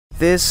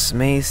This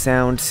may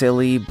sound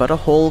silly, but a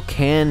hole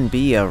can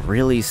be a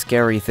really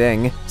scary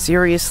thing.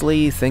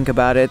 Seriously, think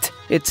about it.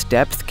 Its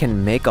depth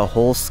can make a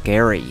hole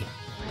scary.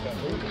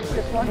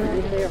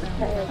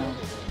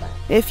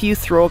 If you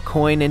throw a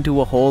coin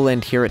into a hole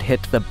and hear it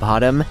hit the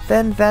bottom,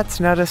 then that's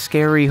not a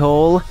scary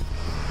hole.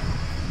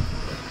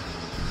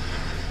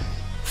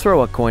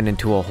 Throw a coin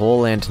into a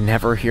hole and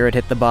never hear it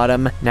hit the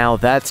bottom, now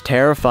that's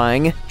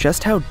terrifying.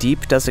 Just how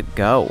deep does it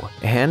go?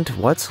 And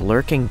what's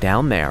lurking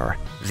down there?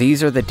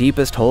 These are the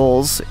deepest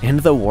holes in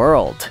the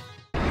world.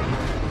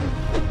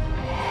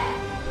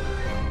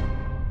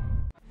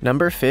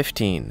 Number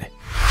 15.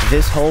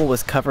 This hole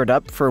was covered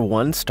up for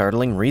one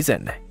startling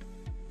reason.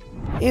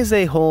 Is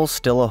a hole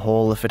still a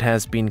hole if it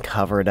has been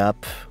covered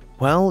up?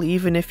 Well,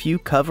 even if you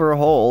cover a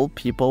hole,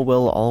 people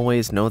will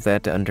always know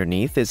that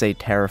underneath is a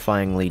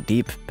terrifyingly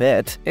deep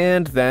pit,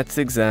 and that's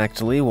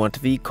exactly what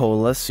the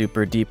Kola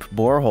Super Deep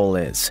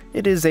Borehole is.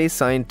 It is a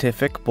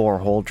scientific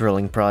borehole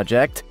drilling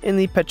project in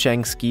the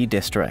Pechengsky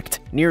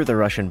district, near the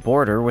Russian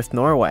border with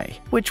Norway,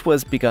 which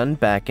was begun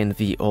back in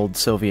the old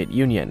Soviet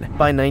Union.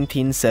 By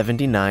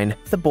 1979,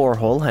 the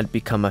borehole had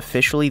become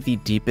officially the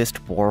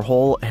deepest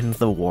borehole in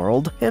the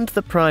world, and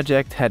the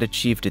project had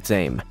achieved its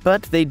aim.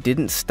 But they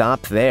didn't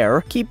stop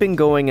there, keeping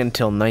going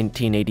until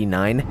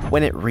 1989,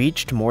 when it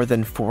reached more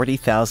than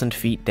 40,000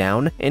 feet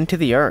down into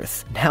the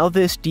earth. Now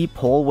this deep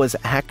hole was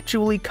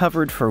actually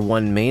covered for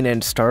one main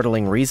and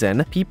startling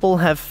reason. People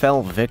have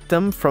fell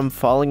victim from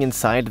falling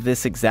inside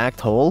this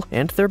exact hole,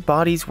 and their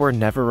bodies were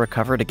never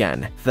recovered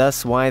again.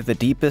 Thus why the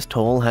deepest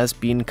hole has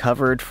been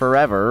covered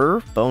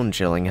forever.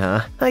 Bone-chilling,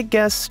 huh? I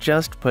guess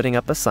just putting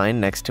up a sign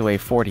next to a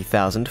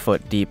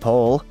 40,000-foot deep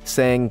hole,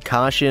 saying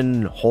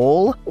 "Caution,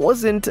 hole,"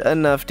 wasn't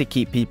enough to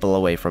keep people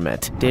away from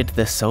it. Did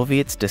the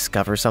Soviets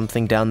discover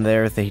something down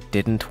there they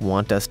didn't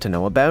want us to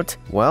know about?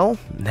 Well,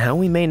 now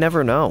we may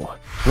never know.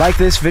 Like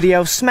this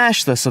video,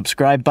 smash the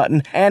subscribe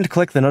button, and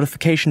click the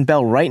notification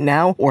bell right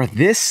now, or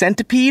this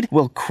centipede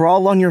will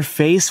crawl on your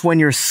face when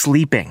you're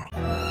sleeping.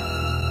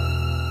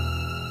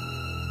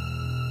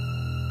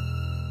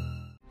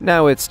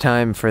 Now it's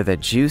time for the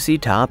juicy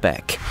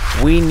topic.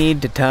 We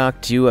need to talk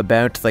to you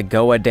about the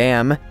Goa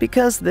Dam,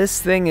 because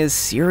this thing is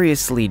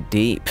seriously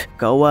deep.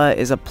 Goa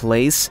is a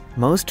place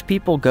most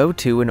people go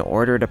to in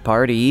order to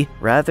party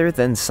rather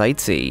than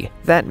sightsee.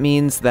 That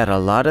means that a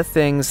lot of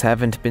things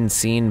haven't been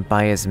seen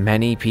by as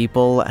many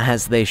people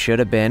as they should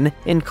have been,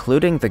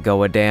 including the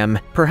Goa Dam.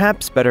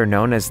 Perhaps better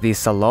known as the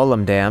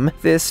Salolam Dam,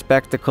 this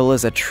spectacle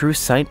is a true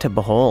sight to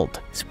behold.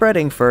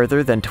 Spreading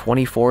further than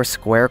 24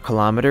 square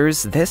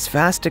kilometers, this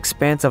vast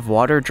expanse of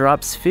water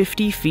drops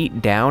 50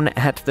 feet down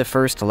at the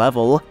first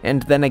level,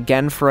 and then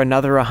again for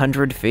another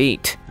 100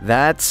 feet.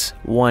 That's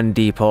one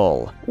deep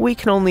hole. We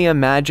can only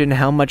imagine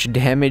how much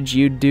damage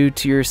you'd do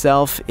to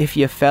yourself if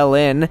you fell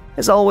in.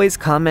 As always,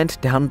 comment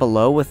down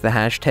below with the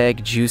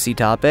hashtag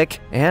 #JuicyTopic,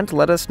 and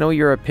let us know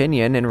your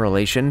opinion in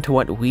relation to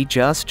what we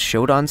just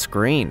showed on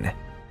screen.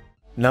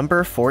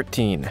 Number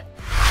 14.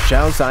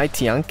 Zhaozai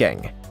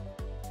Tiangeng.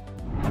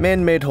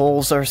 Man-made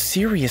holes are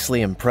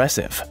seriously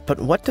impressive, but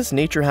what does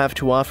nature have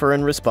to offer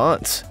in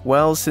response?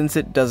 Well, since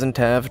it doesn't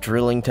have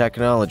drilling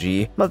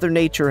technology, Mother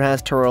Nature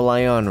has to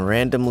rely on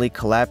randomly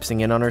collapsing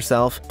in on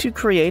herself to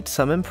create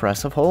some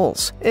impressive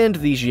holes. And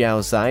the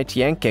Zhaozai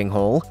Tiangeng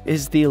hole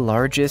is the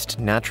largest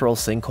natural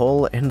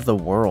sinkhole in the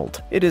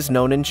world. It is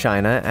known in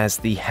China as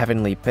the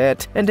Heavenly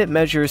Pit, and it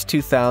measures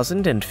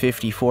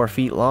 2,054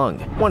 feet long,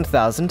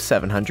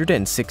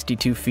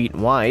 1,762 feet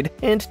wide,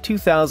 and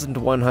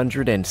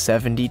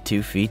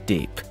 2,172 feet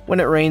deep. When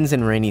it rains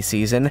in rainy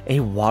season, a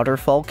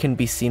waterfall can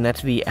be seen at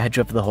the edge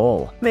of the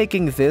hole,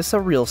 making this a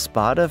real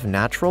spot of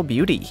natural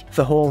beauty.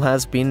 The hole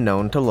has been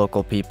known to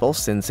local people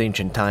since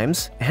ancient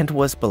times and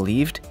was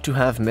believed to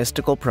have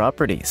mystical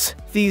properties.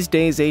 These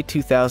days, a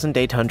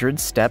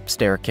 2,800-step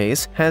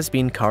staircase has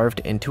been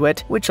carved into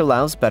it, which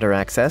allows better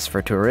access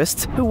for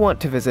tourists who want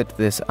to visit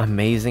this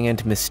amazing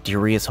and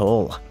mysterious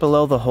hole.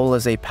 Below the hole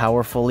is a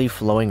powerfully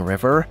flowing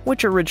river,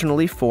 which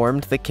originally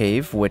formed the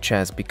cave which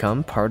has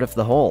become part of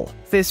the hole.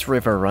 This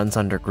river runs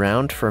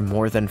underground for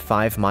more than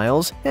 5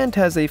 miles and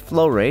has a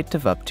flow rate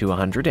of up to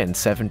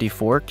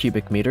 174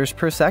 cubic meters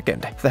per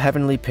second. The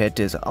Heavenly Pit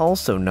is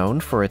also known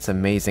for its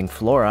amazing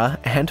flora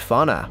and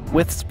fauna,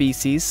 with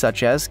species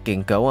such as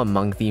ginkgo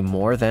among the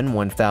more than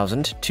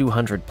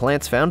 1,200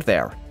 plants found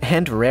there,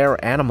 and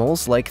rare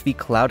animals like the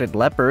clouded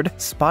leopard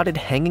spotted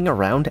hanging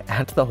around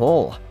at the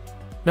hole.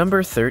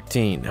 Number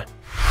 13.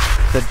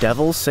 The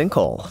Devil's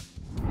Sinkhole.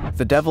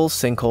 The Devil's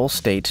Sinkhole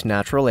State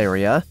Natural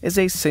Area is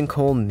a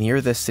sinkhole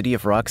near the city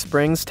of Rock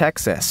Springs,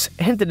 Texas,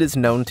 and it is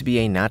known to be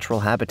a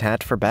natural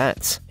habitat for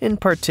bats. In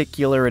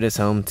particular, it is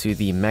home to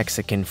the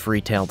Mexican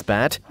free-tailed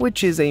bat,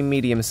 which is a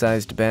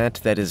medium-sized bat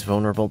that is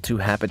vulnerable to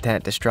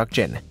habitat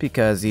destruction,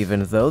 because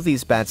even though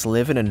these bats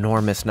live in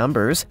enormous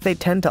numbers, they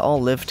tend to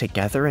all live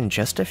together in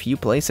just a few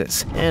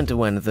places, and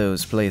when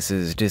those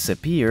places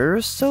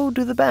disappear, so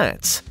do the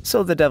bats.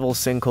 So the Devil's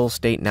Sinkhole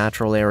State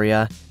Natural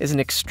Area is an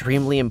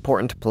extremely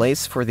important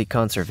place for the the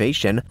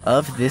conservation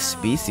of this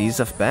species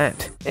of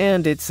bat.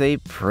 And it's a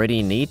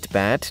pretty neat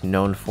bat,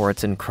 known for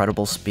its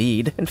incredible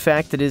speed. In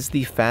fact, it is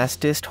the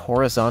fastest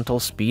horizontal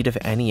speed of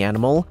any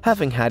animal,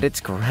 having had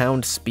its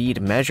ground speed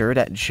measured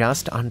at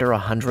just under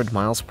 100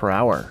 miles per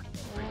hour.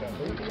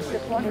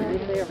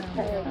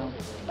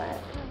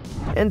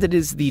 And it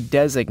is the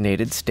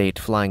designated state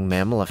flying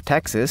mammal of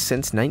Texas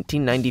since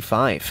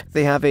 1995.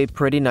 They have a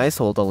pretty nice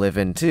hole to live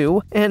in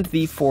too, and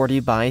the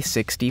 40 by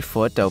 60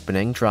 foot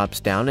opening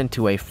drops down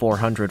into a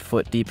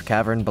 400-foot deep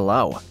cavern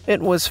below. It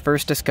was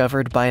first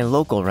discovered by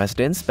local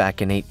residents back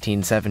in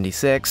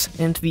 1876,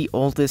 and the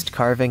oldest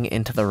carving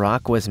into the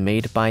rock was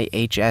made by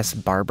H.S.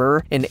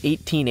 Barber in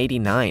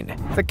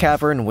 1889. The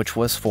cavern, which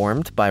was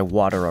formed by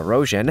water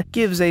erosion,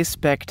 gives a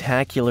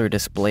spectacular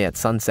display at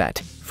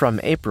sunset, from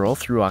April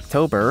through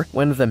October,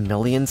 when the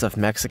millions of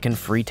Mexican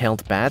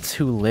free-tailed bats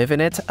who live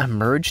in it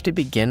emerge to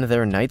begin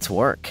their night's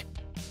work.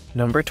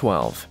 Number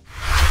 12.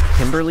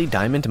 Kimberley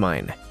Diamond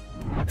Mine.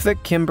 The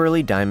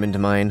Kimberley Diamond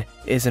Mine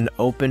is an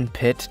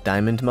open-pit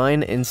diamond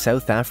mine in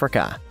South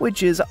Africa,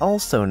 which is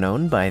also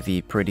known by the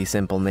pretty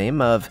simple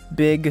name of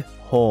Big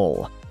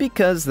Hole,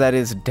 because that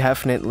is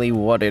definitely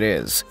what it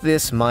is.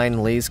 This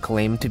mine lays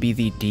claim to be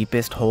the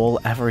deepest hole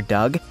ever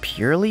dug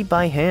purely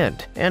by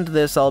hand, and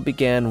this all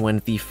began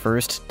when the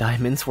first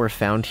diamonds were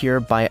found here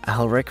by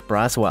Alric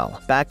Braswell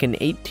back in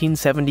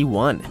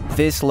 1871.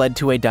 This led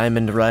to a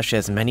diamond rush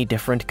as many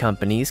different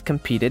companies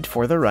competed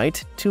for the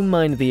right to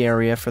mine the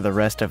area for the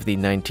rest of the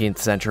 19th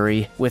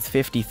century, with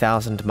 50,000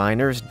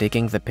 miners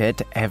digging the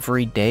pit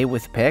every day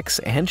with picks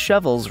and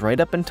shovels right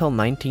up until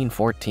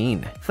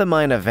 1914. The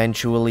mine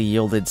eventually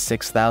yielded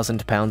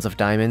 6,000 pounds of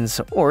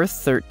diamonds, or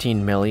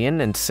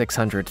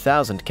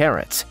 13,600,000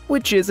 carats,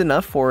 which is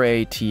enough for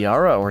a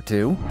tiara or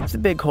two. The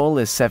big hole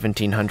is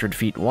 1,700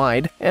 feet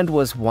wide and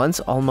was once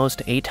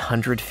almost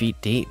 800 feet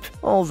deep,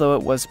 although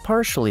it was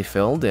partially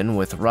filled in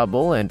with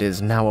rubble and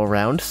is now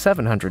around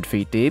 700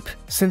 feet deep.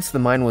 Since the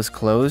mine was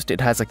closed,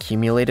 it has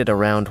accumulated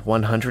around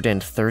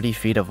 130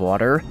 feet of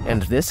water,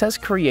 and this has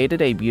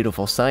created a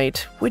beautiful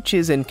site, which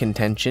is in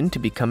contention to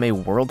become a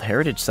World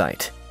Heritage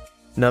Site.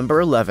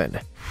 Number 11.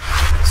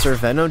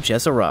 Crveno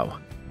Jezero.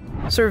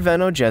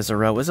 Crveno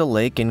Jezero is a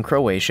lake in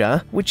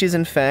Croatia, which is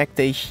in fact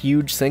a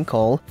huge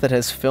sinkhole that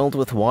has filled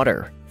with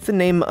water. The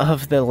name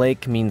of the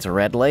lake means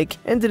red lake,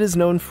 and it is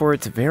known for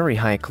its very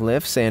high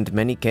cliffs and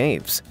many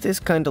caves. This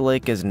kind of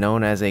lake is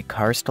known as a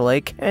karst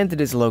lake, and it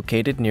is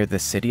located near the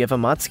city of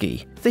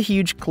Amatski. The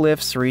huge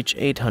cliffs reach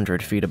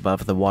 800 feet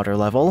above the water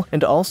level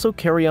and also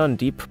carry on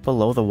deep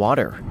below the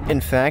water. In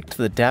fact,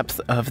 the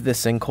depth of the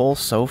sinkhole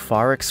so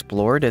far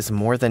explored is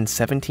more than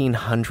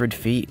 1,700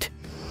 feet.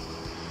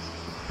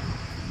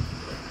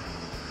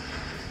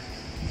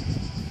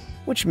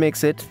 Which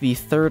makes it the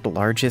third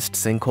largest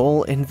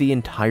sinkhole in the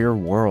entire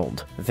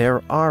world.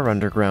 There are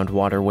underground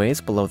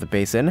waterways below the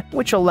basin,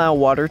 which allow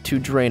water to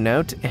drain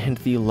out, and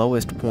the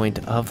lowest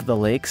point of the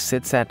lake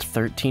sits at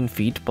 13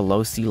 feet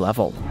below sea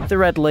level. The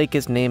Red Lake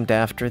is named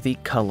after the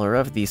color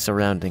of the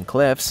surrounding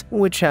cliffs,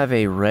 which have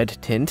a red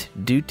tint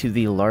due to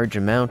the large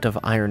amount of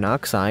iron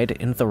oxide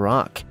in the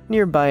rock.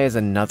 Nearby is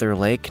another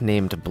lake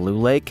named Blue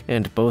Lake,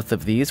 and both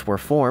of these were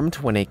formed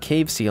when a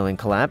cave ceiling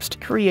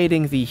collapsed,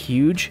 creating the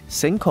huge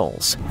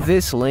sinkholes.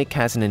 This lake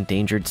has an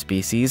endangered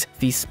species,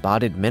 the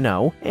spotted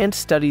minnow, and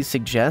studies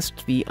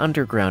suggest the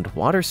underground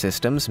water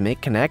systems may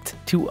connect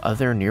to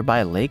other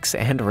nearby lakes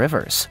and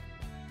rivers.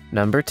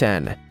 Number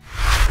 10.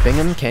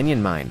 Bingham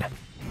Canyon Mine.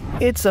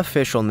 Its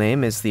official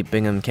name is the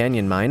Bingham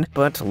Canyon Mine,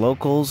 but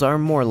locals are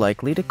more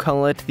likely to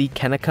call it the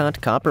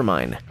Kennecott Copper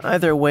Mine.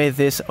 Either way,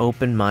 this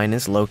open mine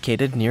is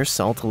located near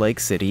Salt Lake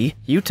City,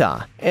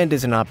 Utah, and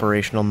is an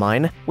operational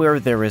mine where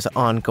there is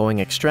ongoing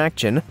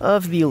extraction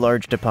of the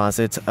large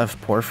deposits of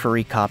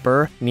porphyry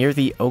copper near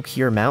the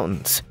Oquirrh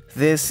Mountains.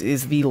 This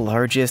is the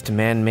largest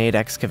man-made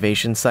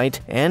excavation site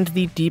and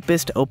the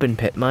deepest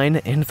open-pit mine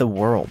in the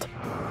world.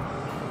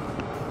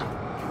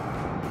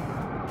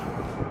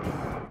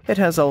 It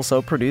has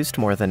also produced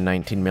more than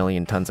 19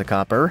 million tons of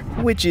copper,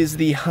 which is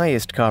the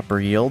highest copper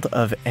yield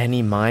of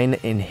any mine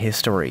in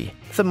history.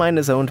 The mine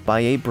is owned by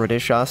a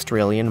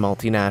British-Australian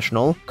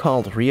multinational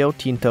called Rio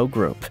Tinto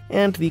Group,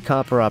 and the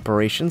copper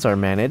operations are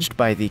managed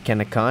by the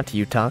Kennecott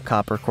Utah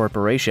Copper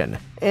Corporation,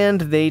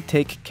 and they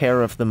take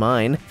care of the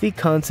mine, the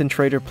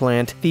concentrator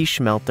plant, the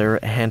smelter,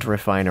 and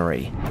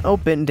refinery.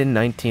 Opened in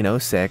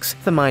 1906,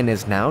 the mine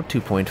is now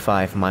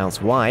 2.5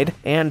 miles wide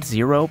and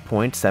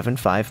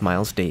 0.75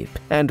 miles deep,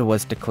 and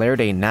was declared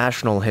a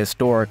National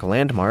Historic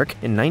Landmark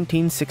in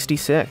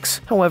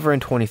 1966. However, in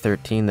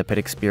 2013, the pit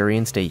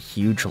experienced a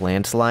huge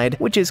landslide,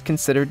 which is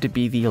considered to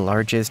be the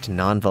largest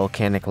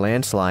non-volcanic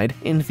landslide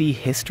in the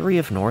history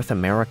of North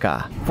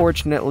America.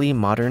 Fortunately,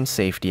 modern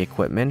safety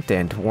equipment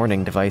and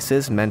warning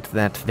devices meant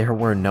that there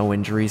were no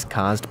injuries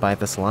caused by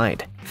the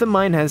slide. The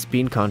mine has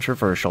been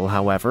controversial,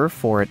 however,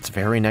 for its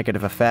very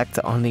negative effect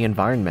on the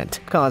environment,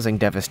 causing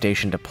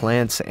devastation to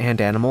plants and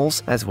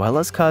animals, as well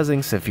as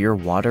causing severe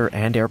water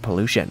and air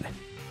pollution.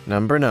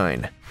 Number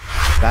 9.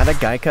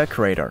 Batagaika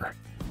Crater.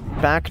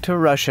 Back to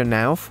Russia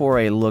now for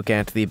a look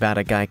at the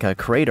Batagayka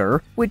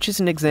crater, which is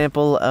an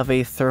example of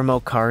a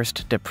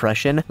thermokarst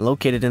depression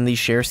located in the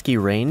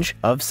Shersky Range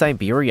of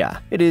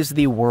Siberia. It is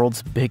the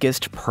world's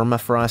biggest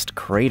permafrost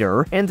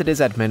crater, and it is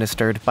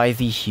administered by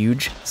the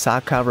huge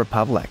Sakha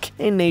Republic,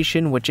 a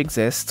nation which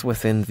exists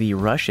within the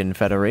Russian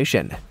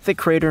Federation. The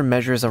crater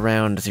measures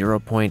around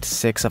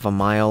 0.6 of a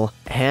mile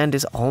and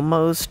is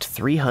almost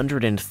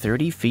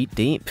 330 feet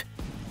deep.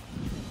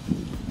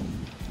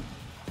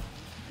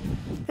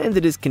 And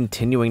it is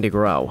continuing to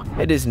grow.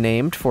 It is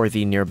named for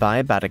the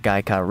nearby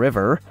Batagayka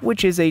River,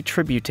 which is a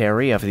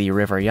tributary of the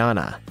River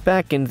Yana.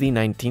 Back in the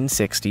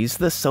 1960s,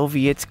 the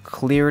Soviets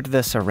cleared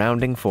the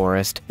surrounding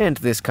forest, and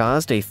this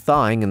caused a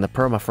thawing in the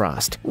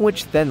permafrost,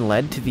 which then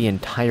led to the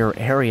entire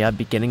area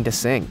beginning to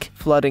sink.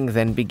 Flooding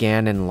then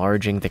began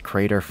enlarging the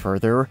crater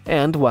further,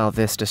 and while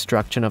this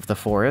destruction of the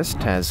forest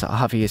has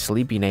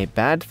obviously been a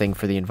bad thing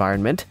for the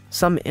environment,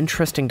 some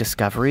interesting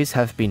discoveries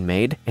have been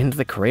made in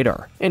the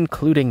crater,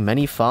 including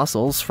many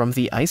fossils from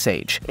the Ice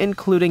Age,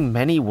 including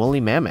many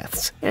woolly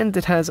mammoths, and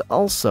it has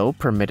also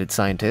permitted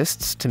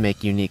scientists to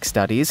make unique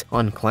studies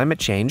on climate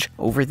change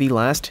over the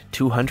last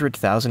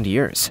 200,000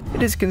 years.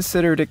 It is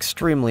considered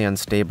extremely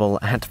unstable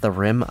at the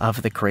rim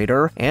of the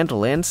crater, and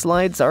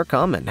landslides are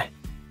common.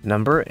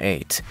 Number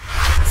 8.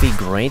 The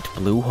Great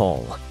Blue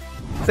Hole.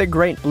 The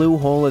Great Blue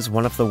Hole is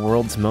one of the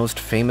world's most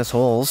famous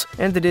holes,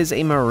 and it is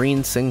a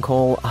marine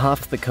sinkhole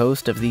off the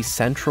coast of the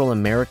Central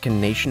American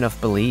nation of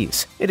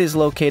Belize. It is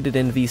located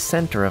in the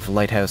center of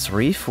Lighthouse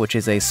Reef, which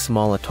is a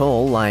small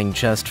atoll lying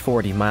just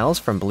 40 miles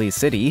from Belize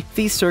City.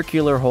 The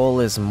circular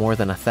hole is more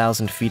than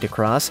 1,000 feet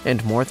across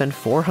and more than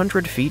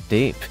 400 feet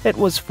deep. It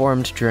was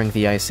formed during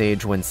the Ice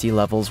Age when sea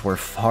levels were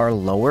far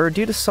lower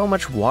due to so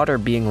much water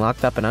being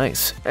locked up in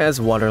ice.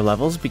 As water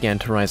levels began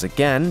to rise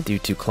again due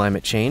to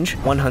climate change,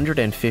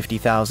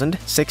 150,000,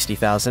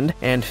 60,000,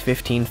 and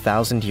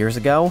 15,000 years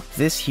ago,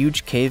 this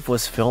huge cave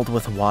was filled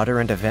with water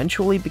and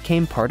eventually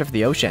became part of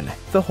the ocean.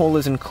 The hole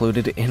is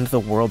included in the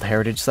World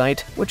Heritage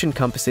Site, which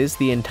encompasses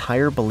the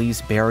entire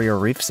Belize Barrier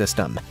Reef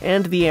System,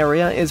 and the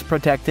area is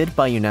protected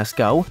by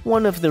UNESCO.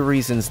 One of the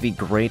reasons the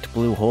Great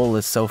Blue Hole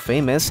is so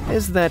famous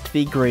is that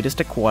the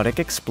greatest aquatic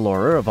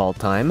explorer of all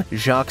time,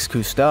 Jacques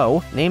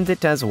Cousteau, named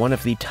it as one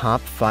of the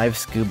top 5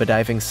 scuba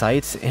diving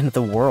sites in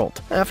the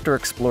world, after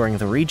exploring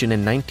the region in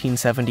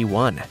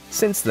 1971.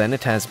 Since then,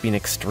 it has been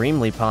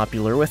extremely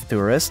popular with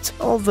tourists,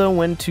 although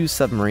when 2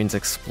 submarines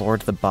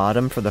explored the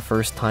bottom for the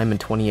first time in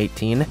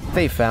 2018,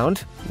 they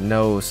found,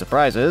 no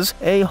surprises,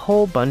 a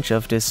whole bunch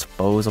of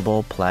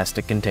disposable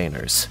plastic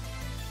containers.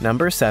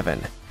 Number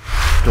 7.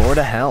 Door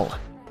to Hell.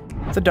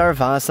 The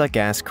Darvaza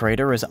gas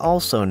crater is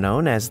also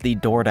known as the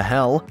Door to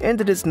Hell,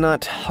 and it is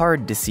not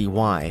hard to see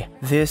why.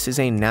 This is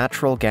a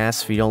natural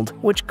gas field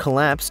which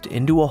collapsed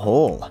into a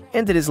hole,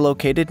 and it is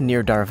located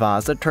near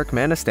Darvaza,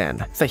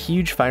 Turkmenistan. The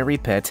huge fiery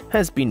pit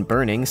has been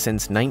burning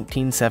since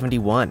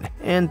 1971,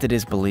 and it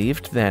is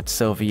believed that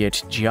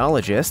Soviet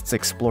geologists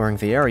exploring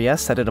the area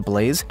set it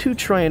ablaze to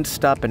try and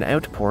stop an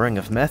outpouring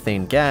of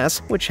methane gas,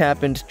 which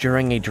happened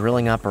during a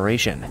drilling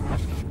operation.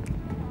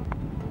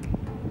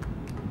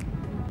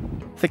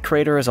 The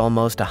crater is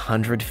almost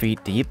 100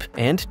 feet deep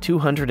and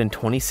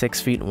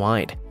 226 feet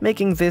wide,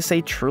 making this a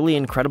truly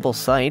incredible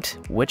site,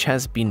 which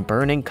has been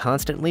burning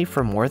constantly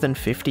for more than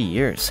 50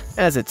 years.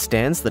 As it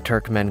stands, the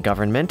Turkmen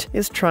government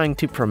is trying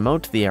to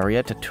promote the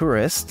area to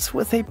tourists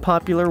with a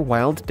popular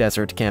wild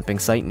desert camping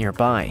site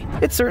nearby.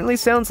 It certainly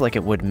sounds like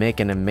it would make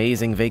an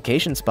amazing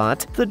vacation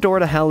spot. The Door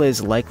to Hell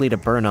is likely to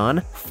burn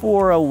on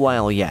for a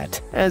while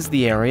yet, as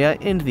the area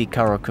in the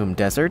Karakum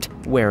Desert,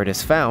 where it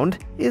is found,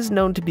 is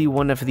known to be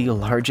one of the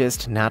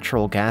largest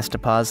natural gas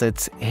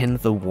deposits in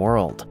the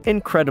world.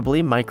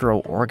 Incredibly,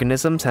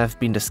 microorganisms have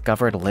been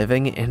discovered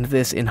living in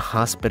this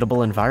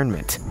inhospitable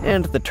environment,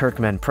 and the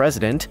Turkmen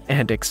president,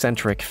 and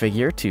eccentric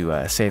figure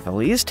to say the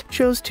least,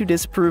 chose to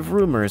disprove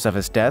rumors of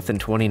his death in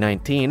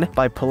 2019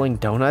 by pulling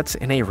donuts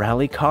in a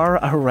rally car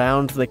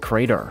around the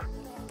crater.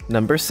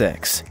 Number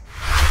 6.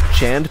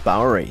 Chand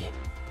Bowery.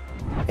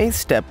 A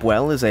step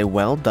well is a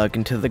well dug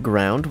into the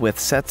ground with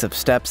sets of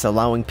steps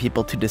allowing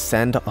people to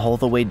descend all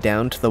the way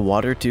down to the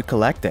water to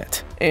collect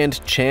it.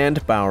 And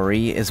Chand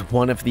Bowery is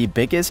one of the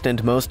biggest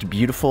and most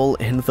beautiful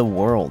in the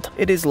world.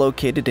 It is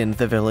located in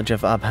the village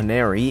of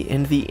Abhaneri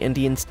in the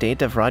Indian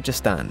state of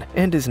Rajasthan,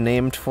 and is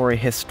named for a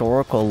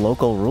historical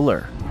local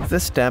ruler.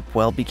 The step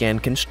well began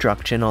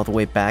construction all the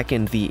way back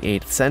in the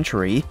 8th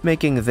century,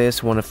 making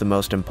this one of the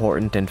most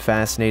important and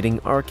fascinating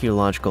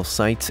archaeological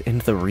sites in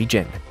the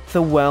region.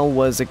 The well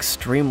was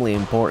extremely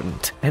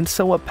important, and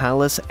so a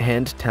palace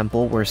and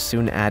temple were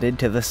soon added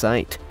to the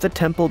site. The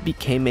temple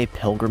became a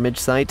pilgrimage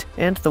site,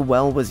 and the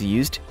well was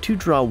used to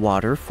draw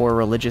water for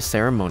religious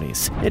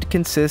ceremonies. It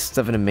consists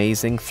of an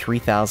amazing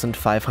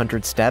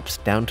 3,500 steps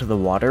down to the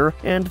water,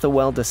 and the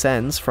well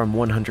descends from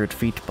 100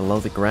 feet below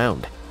the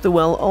ground. The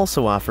well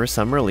also offers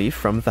some relief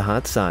from the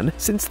hot sun,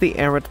 since the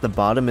air at the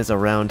bottom is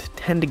around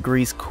 10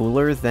 degrees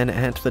cooler than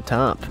at the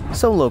top,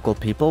 so local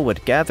people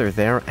would gather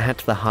there at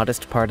the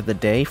hottest part of the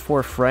day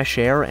for fresh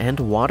air and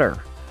water.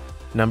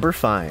 Number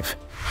 5.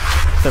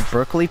 The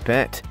Berkeley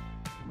Pit.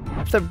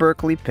 The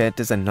Berkeley Pit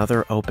is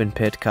another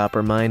open-pit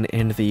copper mine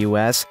in the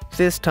US,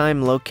 this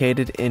time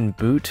located in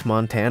Butte,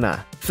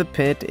 Montana. The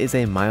pit is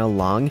a mile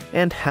long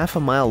and half a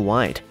mile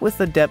wide, with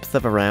a depth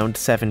of around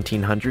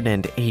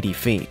 1,780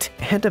 feet,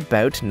 and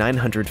about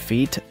 900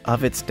 feet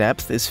of its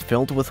depth is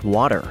filled with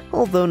water.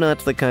 Although not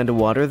the kind of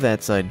water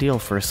that's ideal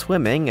for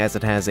swimming, as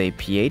it has a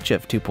pH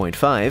of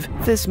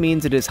 2.5, this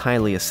means it is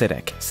highly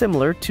acidic.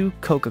 Similar to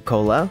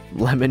Coca-Cola,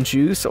 lemon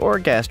juice, or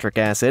gastric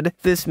acid,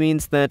 this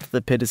means that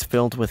the pit is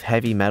filled with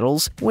heavy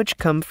metals, which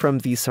come from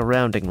the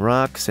surrounding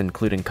rocks,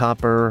 including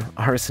copper,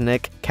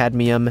 arsenic,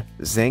 cadmium,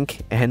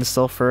 zinc, and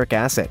sulfuric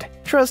acid.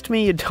 Trust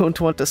me, you don't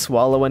want to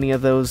swallow any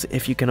of those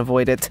if you can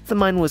avoid it. The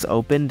mine was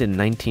opened in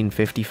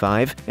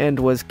 1955 and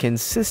was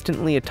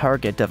consistently a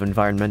target of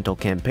environmental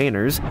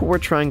campaigners who were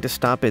trying to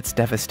stop its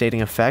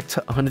devastating effect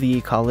on the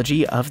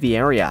ecology of the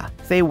area.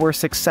 They were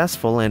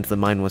successful and the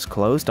mine was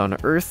closed on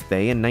Earth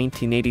Day in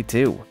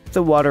 1982.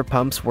 The water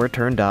pumps were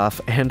turned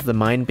off and the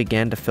mine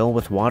began to fill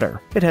with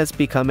water. It has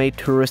become a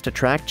tourist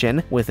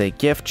attraction with a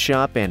gift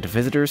shop, and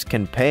visitors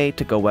can pay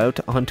to go out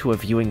onto a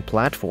viewing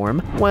platform,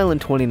 while in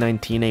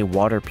 2019 a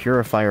water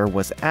purifier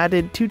was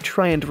added to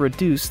try and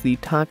reduce the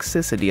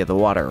toxicity of the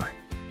water.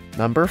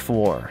 Number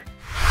 4.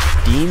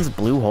 Dean's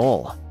Blue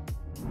Hole.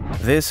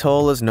 This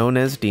hole is known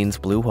as Dean's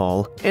Blue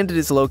Hole, and it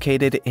is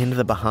located in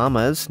the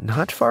Bahamas,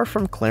 not far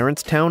from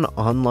Clarencetown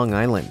on Long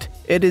Island.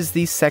 It is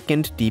the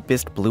second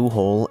deepest blue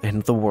hole in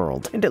the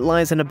world, and it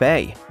lies in a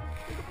bay.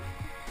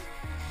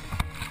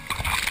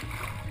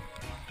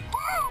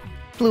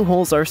 Blue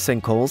holes are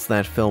sinkholes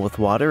that fill with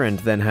water and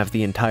then have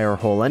the entire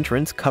hole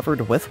entrance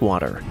covered with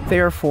water. They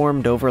are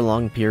formed over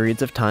long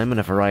periods of time in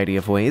a variety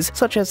of ways,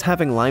 such as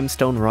having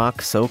limestone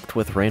rock soaked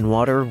with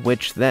rainwater,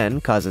 which then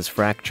causes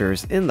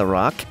fractures in the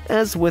rock.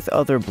 As with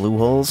other blue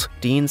holes,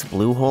 Dean's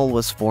Blue Hole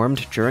was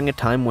formed during a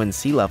time when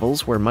sea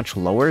levels were much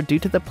lower due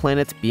to the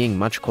planet being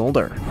much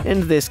colder.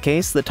 In this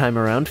case, the time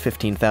around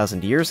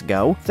 15,000 years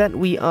ago, that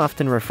we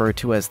often refer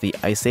to as the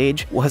Ice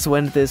Age, was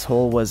when this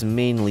hole was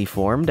mainly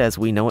formed as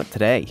we know it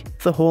today.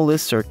 The hole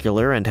is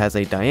circular and has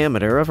a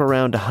diameter of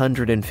around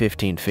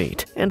 115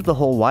 feet, and the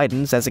hole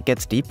widens as it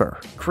gets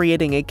deeper,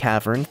 creating a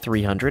cavern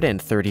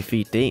 330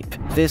 feet deep.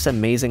 This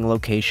amazing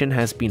location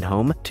has been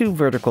home to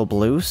Vertical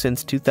Blue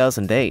since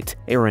 2008,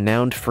 a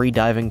renowned free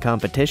diving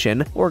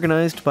competition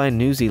organized by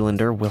New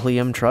Zealander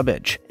William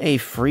Trubidge, a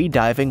free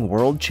diving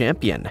world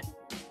champion.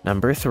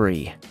 Number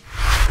 3.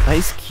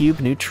 Ice Cube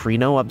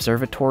Neutrino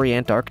Observatory,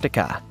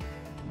 Antarctica.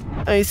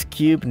 Ice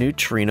Cube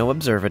Neutrino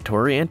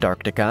Observatory,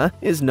 Antarctica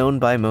is known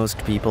by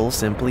most people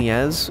simply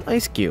as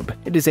Ice Cube.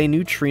 It is a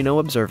neutrino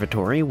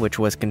observatory which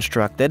was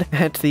constructed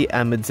at the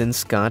Amundsen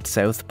Scott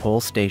South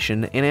Pole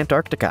Station in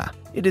Antarctica.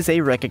 It is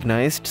a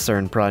recognized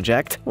CERN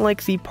project,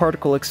 like the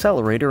Particle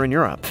Accelerator in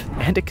Europe,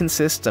 and it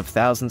consists of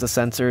thousands of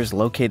sensors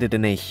located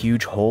in a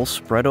huge hole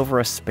spread over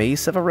a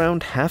space of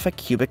around half a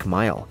cubic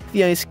mile.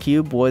 The Ice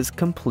Cube was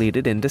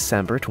completed in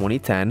December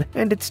 2010,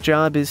 and its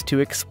job is to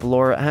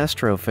explore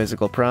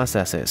astrophysical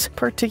processes,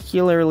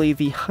 particularly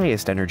the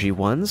highest energy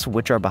ones,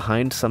 which are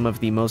behind some of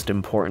the most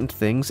important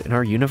things in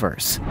our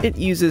universe. It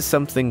uses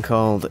something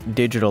called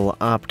digital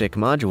optic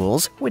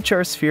modules, which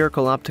are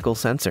spherical optical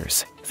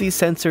sensors. These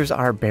sensors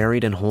are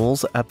buried in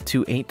holes up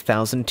to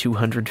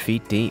 8,200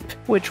 feet deep,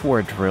 which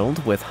were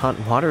drilled with hot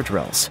water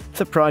drills.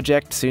 The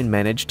project soon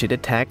managed to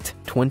detect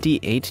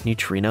 28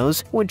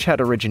 neutrinos, which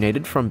had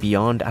originated from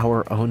beyond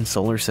our own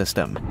solar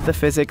system. The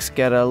physics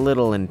get a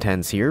little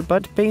intense here,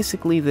 but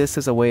basically this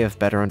is a way of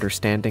better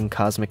understanding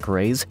cosmic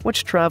rays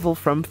which travel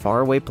from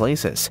faraway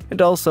places,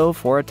 and also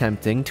for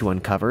attempting to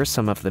uncover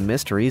some of the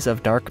mysteries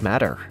of dark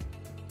matter.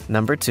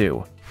 Number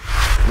 2.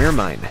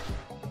 Mirmine.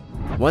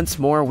 Once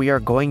more, we are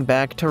going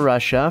back to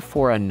Russia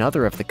for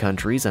another of the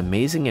country's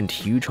amazing and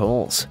huge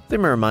holes. The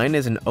Mirmine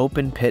is an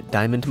open-pit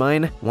diamond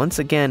mine, once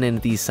again in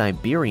the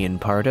Siberian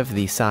part of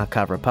the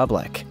Sakha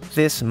Republic.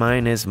 This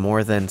mine is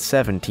more than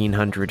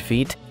 1,700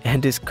 feet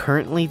and is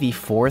currently the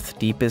 4th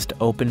deepest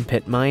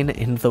open-pit mine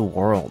in the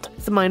world.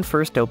 The mine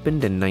first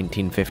opened in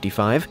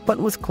 1955, but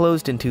was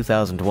closed in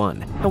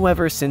 2001.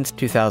 However, since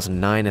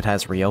 2009 it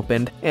has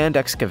reopened, and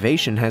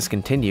excavation has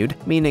continued,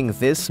 meaning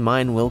this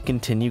mine will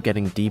continue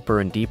getting deeper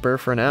and deeper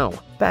for now.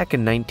 Back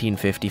in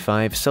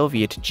 1955,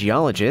 Soviet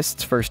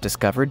geologists first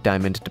discovered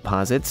diamond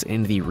deposits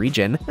in the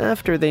region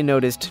after they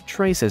noticed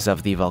traces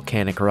of the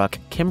volcanic rock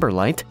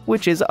kimberlite,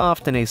 which is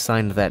often a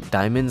sign that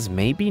diamonds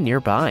may be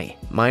nearby.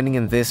 Mining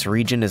in this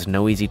region is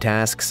no easy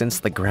task since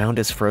the ground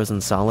is frozen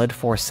solid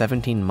for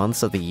 17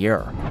 months of the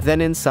year.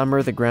 Then in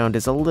summer, the ground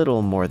is a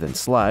little more than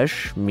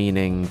slush,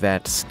 meaning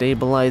that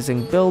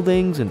stabilizing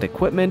buildings and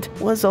equipment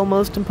was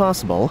almost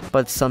impossible,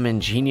 but some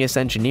ingenious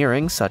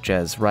engineering, such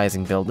as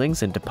rising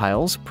buildings into piles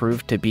miles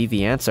proved to be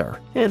the answer,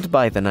 and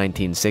by the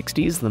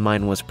 1960s the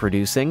mine was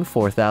producing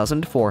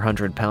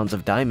 4,400 pounds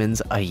of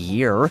diamonds a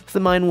year.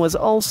 The mine was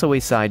also a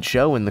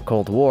sideshow in the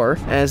Cold War,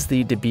 as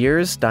the De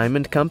Beers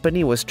Diamond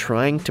Company was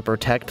trying to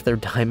protect their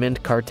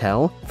diamond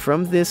cartel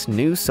from this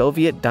new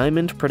Soviet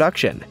diamond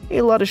production.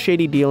 A lot of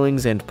shady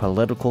dealings and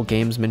political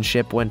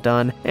gamesmanship went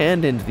on,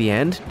 and in the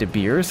end, De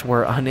Beers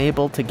were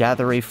unable to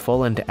gather a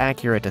full and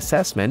accurate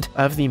assessment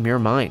of the Mir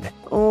mine,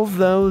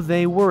 although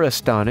they were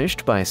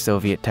astonished by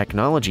Soviet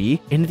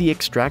technology in the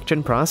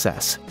extraction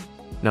process.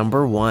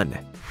 Number 1.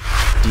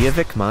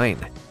 Diavik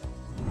Mine.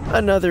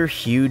 Another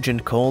huge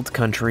and cold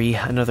country,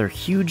 another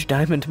huge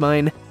diamond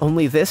mine,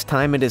 only this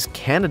time it is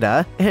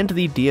Canada and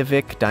the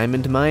Diavik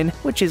Diamond Mine,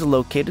 which is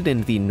located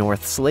in the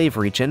North Slave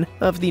region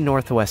of the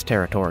Northwest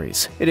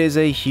Territories. It is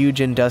a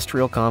huge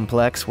industrial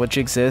complex which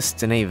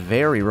exists in a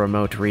very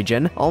remote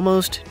region,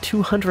 almost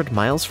 200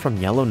 miles from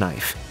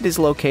Yellowknife. It is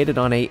located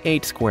on a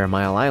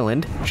 8-square-mile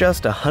island,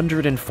 just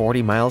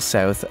 140 miles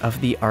south of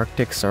the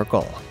Arctic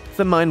Circle.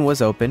 The mine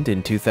was opened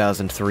in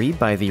 2003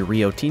 by the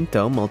Rio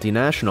Tinto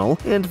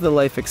multinational, and the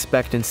life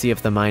expectancy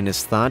of the mine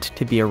is thought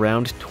to be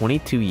around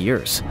 22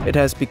 years. It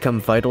has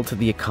become vital to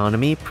the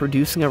economy,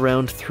 producing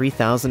around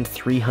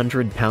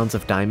 3,300 pounds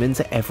of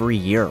diamonds every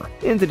year,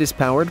 and it is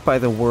powered by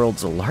the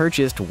world's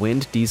largest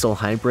wind-diesel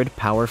hybrid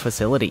power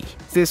facility.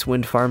 This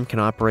wind farm can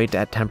operate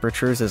at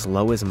temperatures as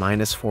low as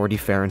 -40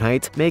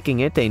 Fahrenheit, making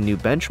it a new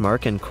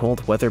benchmark in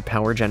cold weather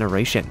power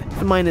generation.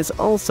 The mine is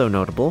also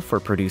notable for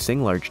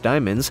producing large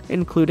diamonds,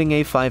 including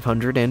a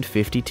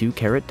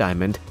 552-carat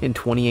diamond in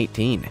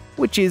 2018,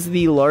 which is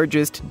the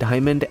largest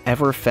diamond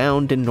ever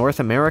found in North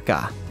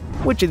America.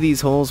 Which of these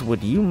holes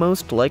would you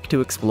most like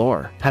to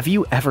explore? Have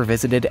you ever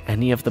visited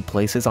any of the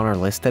places on our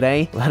list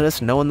today? Let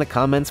us know in the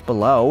comments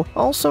below.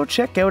 Also,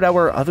 check out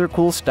our other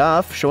cool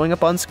stuff showing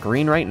up on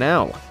screen right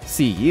now.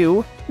 See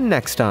you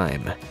next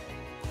time.